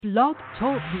Blog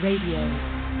Talk Radio.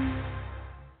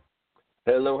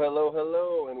 Hello, hello,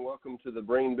 hello, and welcome to the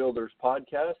BrainBuilders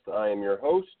Podcast. I am your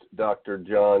host, Dr.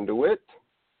 John DeWitt,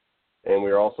 and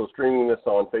we are also streaming this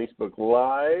on Facebook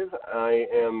Live. I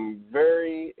am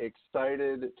very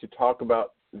excited to talk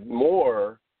about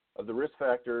more of the risk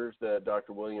factors that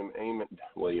Dr.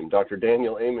 Dr.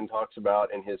 Daniel Amen talks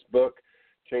about in his book,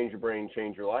 Change Your Brain,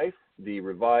 Change Your Life, the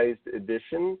revised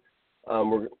edition.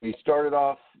 We started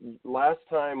off last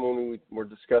time when we were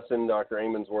discussing Dr.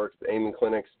 Amen's work, the Amen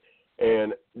Clinics,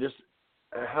 and just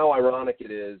how ironic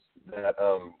it is that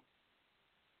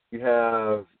you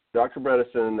have Dr.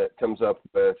 Bredesen that comes up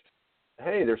with,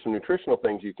 hey, there's some nutritional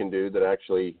things you can do that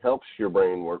actually helps your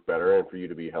brain work better and for you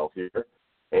to be healthier,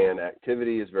 and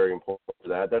activity is very important for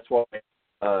that. That's why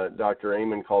Dr.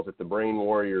 Amen calls it the Brain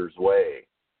Warrior's Way.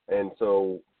 And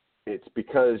so it's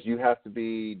because you have to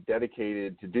be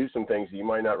dedicated to do some things that you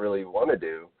might not really want to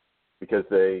do because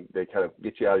they kind of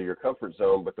get you out of your comfort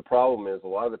zone. But the problem is a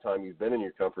lot of the time you've been in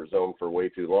your comfort zone for way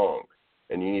too long,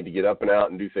 and you need to get up and out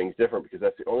and do things different, because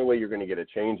that's the only way you're going to get a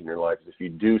change in your life is if you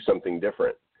do something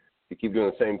different. If you keep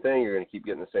doing the same thing, you're going to keep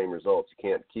getting the same results. You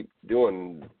can't keep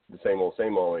doing the same old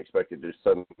and expect it to just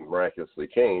suddenly miraculously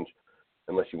change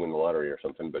unless you win the lottery or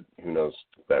something, but who knows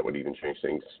if that would even change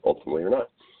things ultimately or not.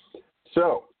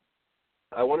 So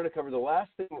I wanted to cover the last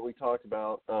thing that we talked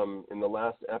about in the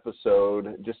last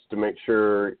episode, just to make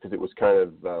sure, because it was kind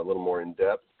of a little more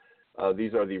in-depth.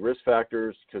 These are the risk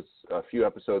factors, because a few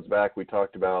episodes back we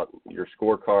talked about your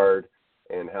scorecard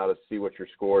and how to see what your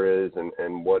score is and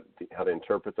how to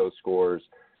interpret those scores.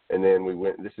 And then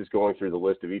this is going through the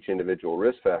list of each individual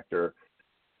risk factor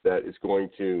that is going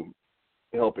to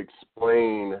help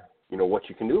explain, what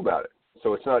you can do about it.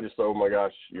 So it's not just, oh my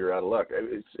gosh, you're out of luck.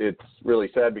 It's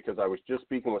really sad, because I was just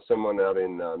speaking with someone out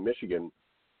in Michigan.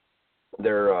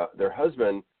 Their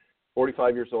husband,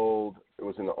 45 years old,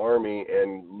 was in the Army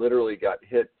and literally got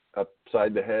hit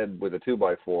upside the head with a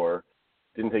 2x4.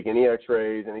 Didn't take any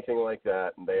x-rays, anything like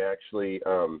that. And they actually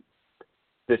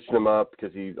stitched him up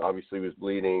because he obviously was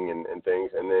bleeding and things.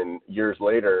 And then years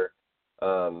later,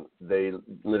 they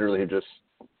literally had just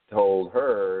told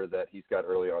her that he's got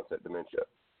early onset dementia.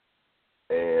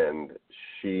 And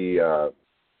she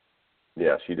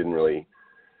didn't really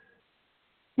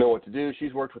know what to do.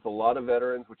 She's worked with a lot of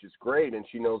veterans, which is great, and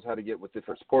she knows how to get with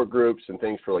different support groups and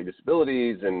things for like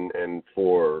disabilities and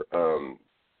for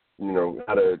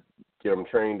how to get them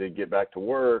trained to get back to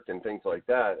work and things like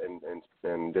that,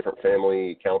 and different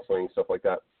family counseling, stuff like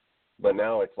that. But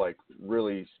now it's like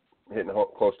really hitting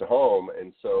close to home,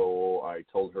 and so I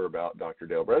told her about Dr.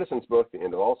 Dale Bredesen's book, The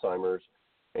End of Alzheimer's,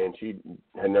 and she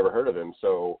had never heard of him,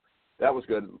 so that was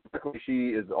good. Luckily,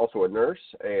 she is also a nurse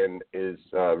and is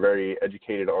very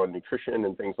educated on nutrition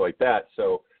and things like that,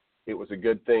 so it was a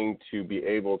good thing to be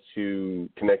able to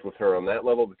connect with her on that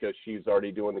level, because she's already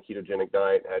doing the ketogenic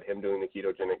diet, had him doing the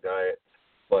ketogenic diet,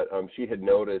 but she had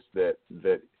noticed that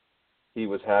he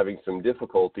was having some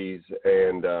difficulties.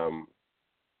 And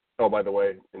oh, by the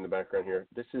way, in the background here,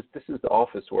 this is the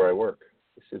office where I work.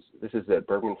 This is at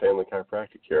Bergman Family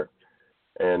Chiropractic here.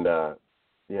 And,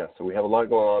 so we have a lot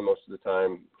going on most of the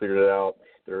time. Cleared it out.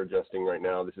 They're adjusting right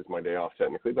now. This is my day off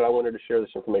technically, but I wanted to share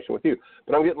this information with you.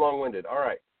 But I'm getting long-winded. All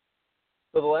right.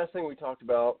 So the last thing we talked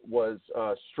about was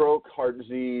stroke, heart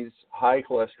disease, high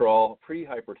cholesterol,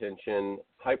 pre-hypertension,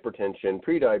 hypertension,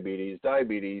 pre-diabetes,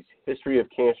 diabetes, history of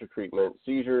cancer treatment,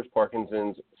 seizures,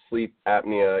 Parkinson's, sleep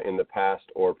apnea in the past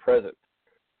or present.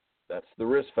 That's the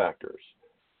risk factors.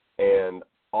 And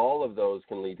all of those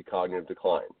can lead to cognitive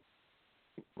decline.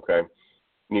 Okay,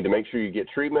 you need to make sure you get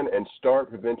treatment and start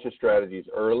prevention strategies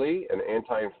early. An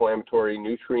anti-inflammatory,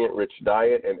 nutrient-rich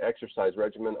diet and exercise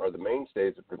regimen are the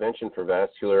mainstays of prevention for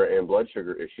vascular and blood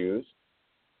sugar issues.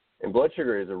 And blood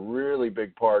sugar is a really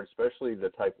big part, especially the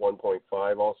type 1.5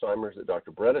 Alzheimer's that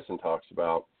Dr. Bredesen talks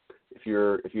about. If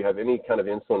you have any kind of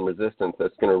insulin resistance,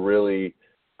 that's going to really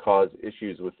cause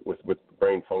issues with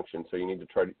brain function. So you need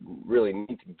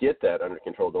to get that under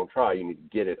control. Don't try, you need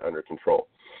to get it under control.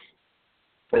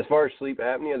 As far as sleep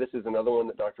apnea, this is another one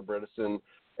that Dr. Bredesen,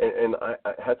 and I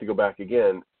have to go back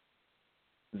again.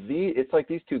 It's like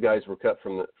these two guys were cut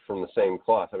from the same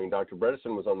cloth. I mean, Dr.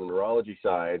 Bredesen was on the neurology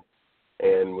side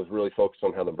and was really focused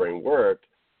on how the brain worked.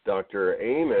 Dr.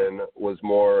 Amen was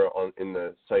more in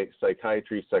the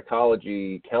psychiatry,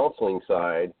 psychology, counseling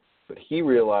side, but he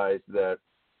realized that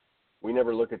we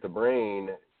never look at the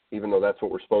brain, even though that's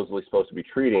what we're supposed to be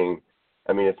treating.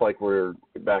 I mean, it's like we're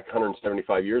back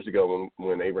 175 years ago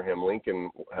when Abraham Lincoln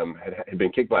had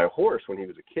been kicked by a horse when he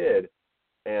was a kid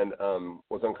and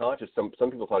was unconscious. Some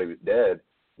people thought he was dead,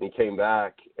 And he came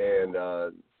back and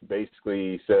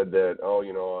basically said that,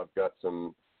 I've got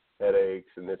some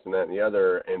headaches and this and that and the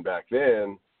other. And back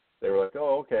then they were like,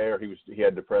 oh, okay, or he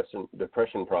had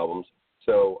depression problems.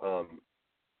 So,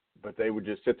 but they would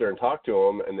just sit there and talk to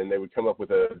him, and then they would come up with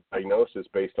a diagnosis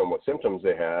based on what symptoms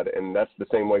they had. And that's the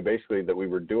same way basically that we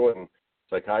were doing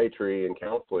psychiatry and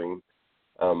counseling,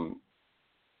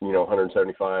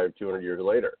 175, 200 years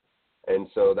later. And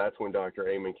so that's when Dr.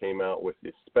 Amen came out with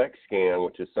the SPECT scan,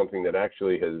 which is something that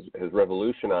actually has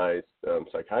revolutionized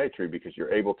psychiatry, because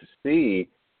you're able to see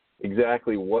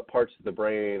exactly what parts of the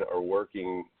brain are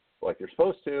working like they're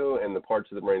supposed to and the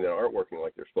parts of the brain that aren't working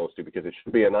like they're supposed to, because it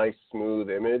should be a nice, smooth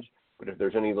image. But if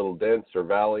there's any little dents or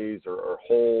valleys or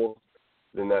holes,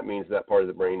 then that means that part of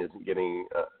the brain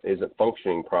isn't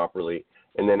functioning properly.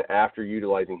 And then after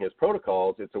utilizing his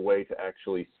protocols, it's a way to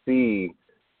actually see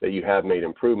that you have made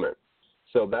improvement.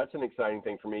 So that's an exciting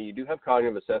thing for me. You do have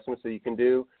cognitive assessments that you can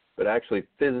do, but actually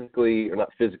physically, or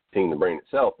not physically seeing the brain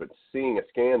itself, but seeing a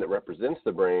scan that represents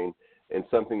the brain and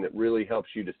something that really helps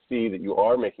you to see that you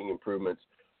are making improvements,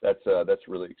 that's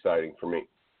really exciting for me.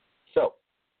 So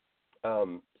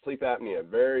sleep apnea,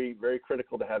 very, very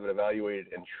critical to have it evaluated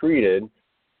and treated.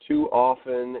 Too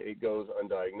often it goes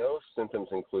undiagnosed. Symptoms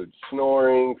include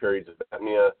snoring, periods of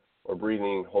apnea, or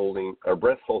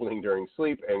breath holding during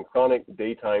sleep, and chronic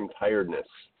daytime tiredness.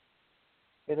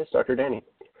 Hey, that's Dr. Danny.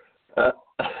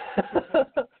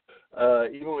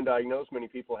 Even when diagnosed, many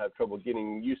people have trouble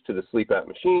getting used to the sleep app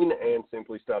machine and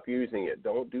simply stop using it.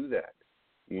 Don't do that.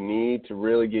 You need to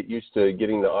really get used to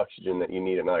getting the oxygen that you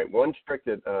need at night. One trick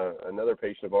that another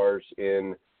patient of ours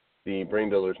in the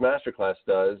BrainBuilders Masterclass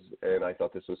does, and I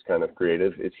thought this was kind of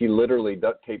creative, is he literally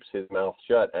duct tapes his mouth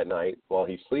shut at night while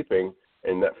he's sleeping,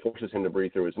 and that forces him to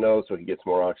breathe through his nose so he gets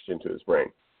more oxygen to his brain.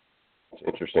 It's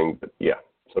interesting, but yeah.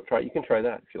 So you can try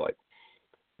that if you like.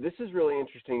 This is really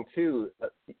interesting too.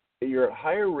 You're at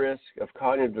higher risk of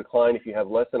cognitive decline if you have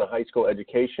less than a high school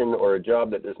education or a job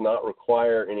that does not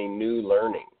require any new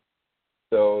learning.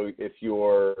 So if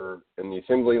you're in the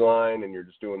assembly line and you're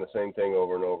just doing the same thing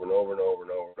over and over and over and over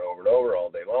and over and over and over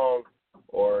all day long,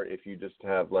 or if you just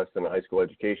have less than a high school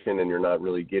education and you're not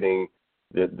really getting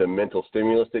the mental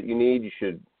stimulus that you need, you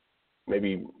should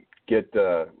maybe get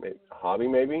a hobby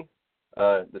maybe.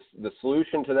 The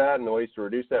solution to that and the ways to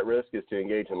reduce that risk is to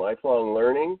engage in lifelong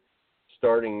learning,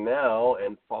 starting now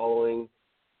and following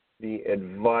the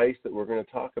advice that we're going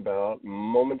to talk about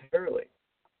momentarily.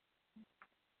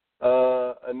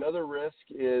 Another risk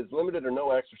is limited or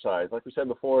no exercise. Like we said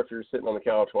before, if you're sitting on the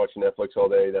couch watching Netflix all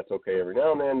day, that's okay every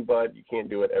now and then, but you can't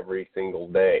do it every single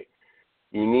day.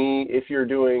 If you're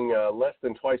doing less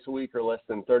than twice a week or less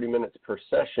than 30 minutes per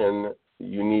session,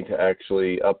 you need to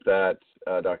actually up that.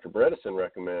 Dr. Bredesen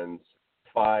recommends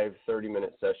 5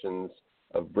 30-minute sessions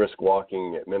of brisk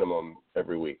walking at minimum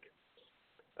every week.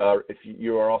 If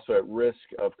you are also at risk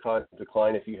of cognitive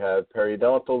decline if you have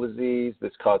periodontal disease,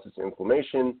 this causes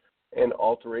inflammation and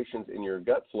alterations in your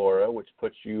gut flora, which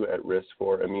puts you at risk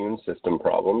for immune system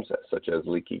problems such as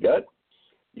leaky gut.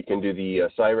 You can do the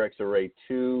Cyrex Array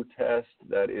 2 test.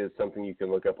 That is something you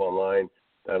can look up online.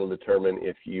 That'll determine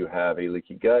if you have a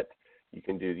leaky gut. You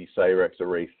can do the Cyrex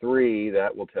Array 3.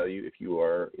 That will tell you if you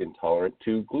are intolerant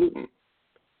to gluten,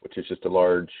 which is just a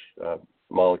large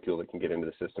molecule that can get into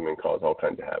the system and cause all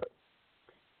kinds of havoc.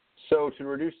 So to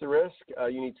reduce the risk,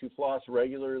 you need to floss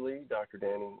regularly. Dr.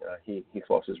 Danny, he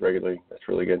flosses regularly. That's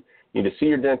really good. You need to see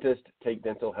your dentist. Take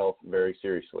dental health very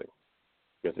seriously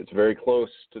because it's very close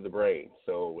to the brain.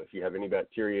 So if you have any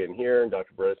bacteria in here, and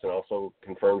Dr. Bredesen also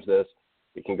confirms this,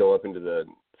 it can go up into the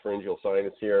pharyngeal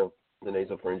sinus here, the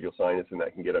nasopharyngeal sinus, and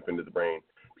that can get up into the brain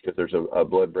because there's a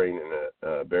blood-brain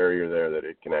and a barrier there that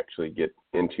it can actually get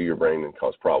into your brain and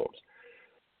cause problems.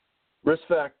 Risk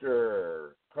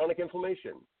factor, chronic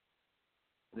inflammation.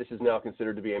 This is now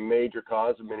considered to be a major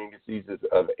cause of many diseases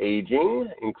of aging,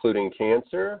 including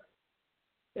cancer.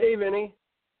 Hey, Vinny.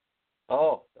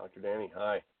 Oh, Dr. Danny,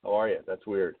 hi. How are you? That's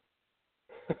weird.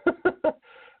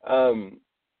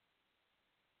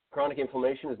 Chronic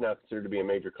inflammation is now considered to be a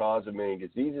major cause of many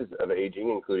diseases of aging,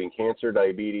 including cancer,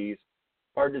 diabetes,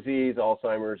 heart disease.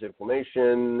 Alzheimer's.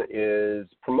 Inflammation is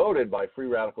promoted by free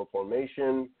radical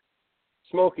formation,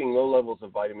 smoking, low levels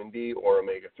of vitamin D or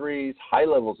omega-3s, high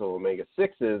levels of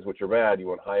omega-6s, which are bad. You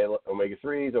want high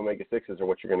omega-3s. Omega-6s are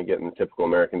what you're going to get in the typical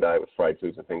American diet with fried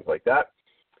foods and things like that.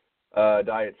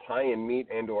 Diets high in meat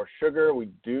and or sugar. We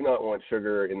do not want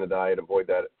sugar in the diet. Avoid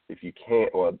that if you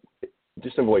can't. Well,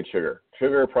 just avoid sugar.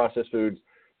 Sugar, processed foods.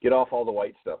 Get off all the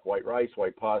white stuff. White rice,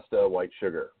 white pasta, white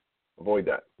sugar. Avoid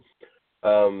that.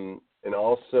 And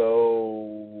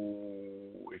also,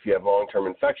 if you have long-term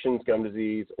infections, gum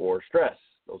disease, or stress,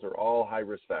 Those are all high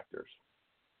risk factors.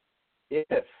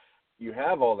 If you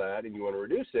have all that and you want to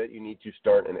reduce it, you need to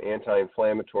start an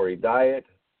anti-inflammatory diet,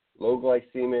 low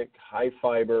glycemic, high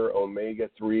fiber,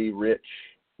 omega-3 rich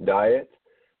diet.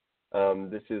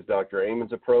 This is Dr.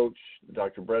 Amen's approach.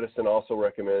 Dr. Bredesen also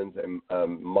recommends a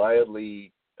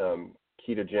mildly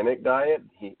ketogenic diet,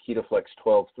 Ketoflex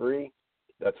 12-3.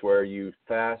 That's where you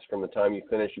fast from the time you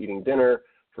finish eating dinner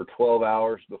for 12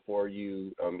 hours before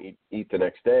you eat the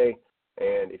next day.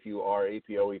 And if you are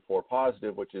APOE4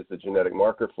 positive, which is the genetic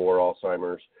marker for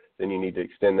Alzheimer's, then you need to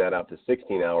extend that out to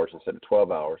 16 hours instead of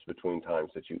 12 hours between times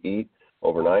that you eat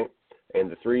overnight. And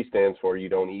the 3 stands for you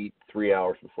don't eat 3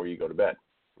 hours before you go to bed.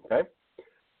 Okay?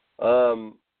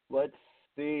 Let's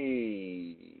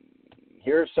see.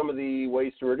 Here's some of the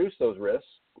ways to reduce those risks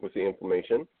with the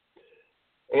inflammation.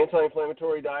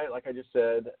 Anti-inflammatory diet, like I just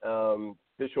said,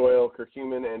 fish oil,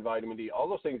 curcumin, and vitamin D. All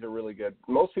those things are really good.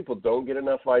 Most people don't get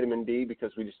enough vitamin D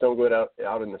because we just don't go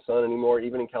out in the sun anymore.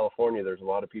 Even in California, there's a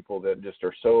lot of people that just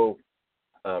are so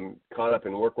caught up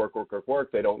in work.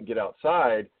 They don't get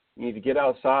outside. You need to get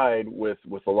outside with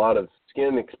a lot of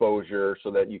skin exposure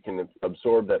so that you can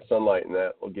absorb that sunlight, and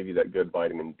that will give you that good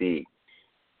vitamin D.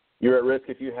 You're at risk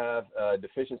if you have a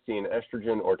deficiency in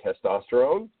estrogen or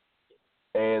testosterone.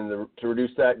 And to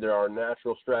reduce that, there are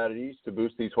natural strategies to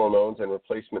boost these hormones and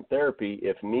replacement therapy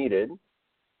if needed.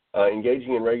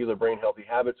 Engaging in regular brain healthy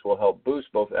habits will help boost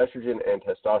both estrogen and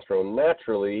testosterone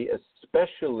naturally,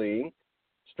 especially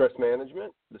stress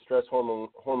management. The stress hormone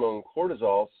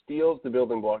cortisol steals the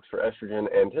building blocks for estrogen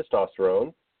and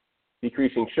testosterone,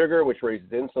 decreasing sugar, which raises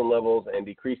insulin levels and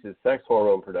decreases sex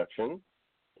hormone production.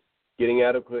 Getting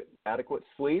adequate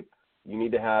sleep. You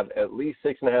need to have at least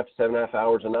 6.5 to 7.5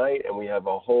 hours a night, and we have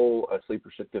a whole sleep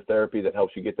restrictive therapy that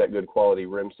helps you get that good quality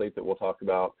REM sleep that we'll talk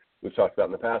about. We've talked about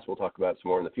in the past. We'll talk about some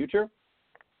more in the future.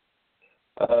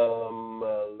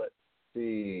 Let's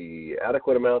see.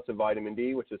 Adequate amounts of vitamin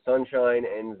D, which is sunshine,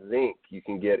 and zinc you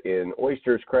can get in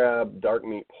oysters, crab, dark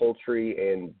meat,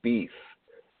 poultry, and beef.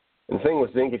 And the thing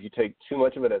with zinc, if you take too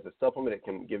much of it as a supplement, it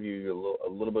can give you a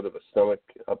little bit of a stomach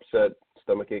upset,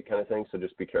 stomachache kind of thing, so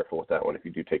just be careful with that one if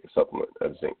you do take a supplement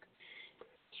of zinc.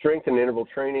 Strength and interval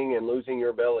training and losing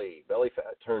your belly. Belly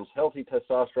fat turns healthy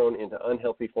testosterone into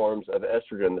unhealthy forms of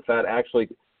estrogen. The fat actually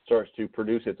starts to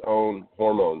produce its own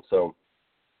hormones, so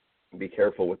be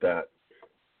careful with that.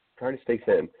 Try to stay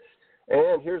thin.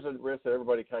 And here's a risk that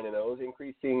everybody kind of knows,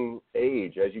 increasing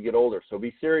age as you get older. So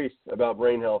be serious about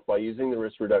brain health by using the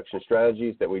risk reduction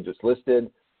strategies that we just listed,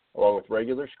 along with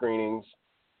regular screenings.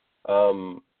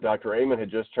 Dr. Amen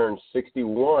had just turned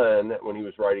 61 when he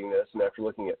was writing this, and after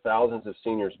looking at thousands of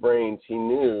seniors' brains, he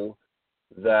knew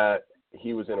that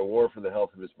he was in a war for the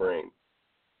health of his brain.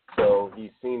 So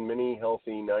he's seen many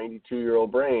healthy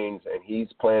 92-year-old brains, and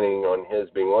he's planning on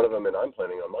his being one of them, and I'm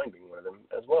planning on mine being one of them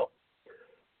as well.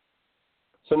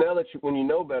 So now that when you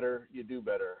know better, you do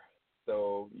better.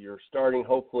 So you're starting,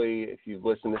 hopefully, if you've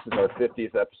listened, this is our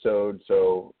 50th episode,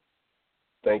 so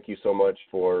thank you so much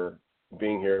for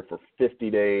being here for 50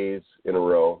 days in a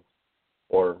row,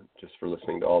 or just for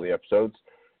listening to all the episodes.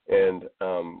 And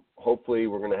hopefully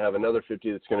we're going to have another 50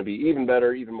 that's going to be even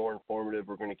better, even more informative.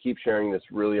 We're going to keep sharing this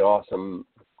really awesome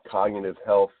cognitive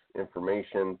health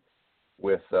information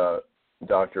with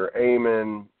Dr.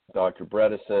 Amen, Dr.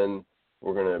 Bredesen.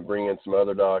 We're going to bring in some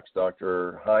other docs,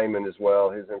 Dr. Hyman as well,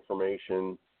 his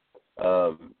information,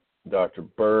 Dr.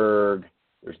 Berg.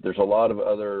 There's a lot of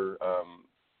other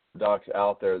docs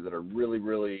out there that are really,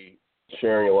 really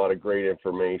sharing a lot of great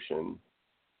information.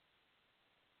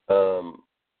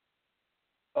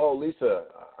 Oh, Lisa,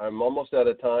 I'm almost out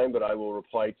of time, but I will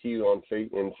reply to you on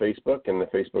in Facebook and the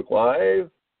Facebook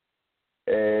Live.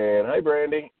 And hi,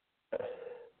 Brandy.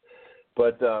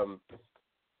 But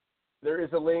there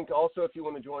is a link also if you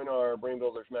want to join our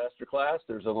BrainBuilders Masterclass.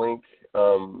 There's a link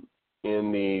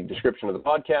in the description of the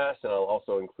podcast, and I'll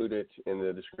also include it in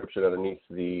the description underneath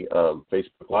the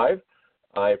Facebook Live.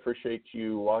 I appreciate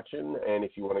you watching, and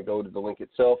if you want to go to the link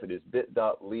itself, it is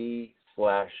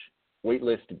bit.ly/waitlistbb.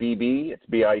 It's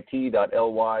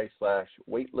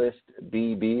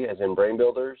bit.ly/waitlistbb, as in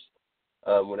BrainBuilders.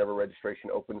 Whenever registration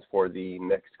opens for the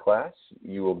next class,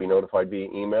 you will be notified via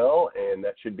email, and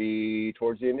that should be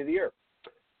towards the end of the year.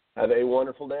 Have a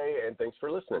wonderful day, and thanks for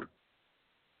listening.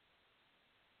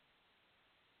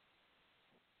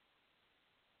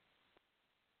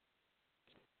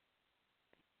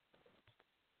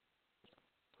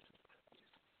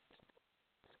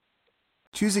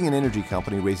 Choosing an energy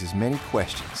company raises many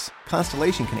questions.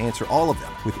 Constellation can answer all of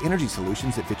them with energy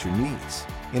solutions that fit your needs.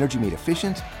 Energy made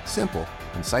efficient, simple,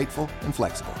 insightful, and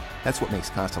flexible. That's what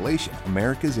makes Constellation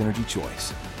America's energy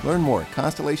choice. Learn more at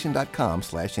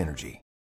constellation.com/energy.